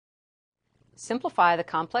simplify the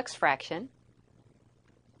complex fraction.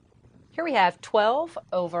 Here we have 12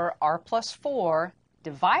 over r plus 4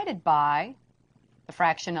 divided by the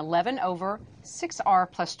fraction 11 over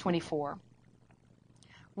 6r plus 24.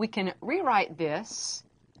 We can rewrite this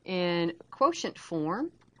in quotient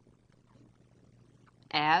form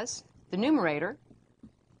as the numerator,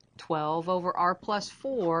 12 over r plus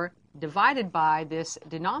 4 divided by this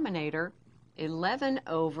denominator, 11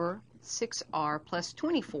 over 6r plus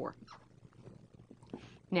 24.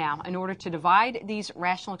 Now, in order to divide these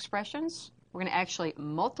rational expressions, we're going to actually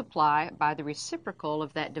multiply by the reciprocal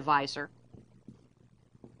of that divisor.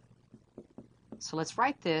 So let's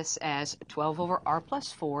write this as 12 over r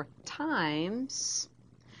plus 4 times,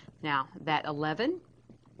 now that 11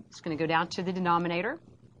 is going to go down to the denominator.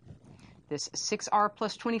 This 6r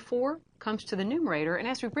plus 24 comes to the numerator, and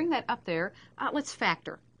as we bring that up there, let's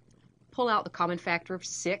factor. Pull out the common factor of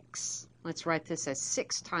 6. Let's write this as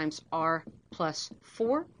 6 times r plus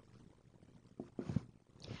 4.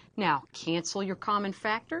 Now, cancel your common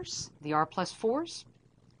factors, the r plus 4s.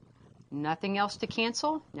 Nothing else to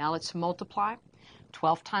cancel. Now let's multiply.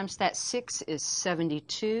 12 times that 6 is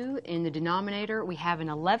 72. In the denominator, we have an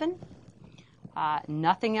 11.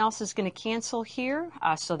 Nothing else is going to cancel here,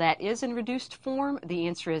 so that is in reduced form. The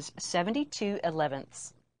answer is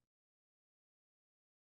 72/11ths.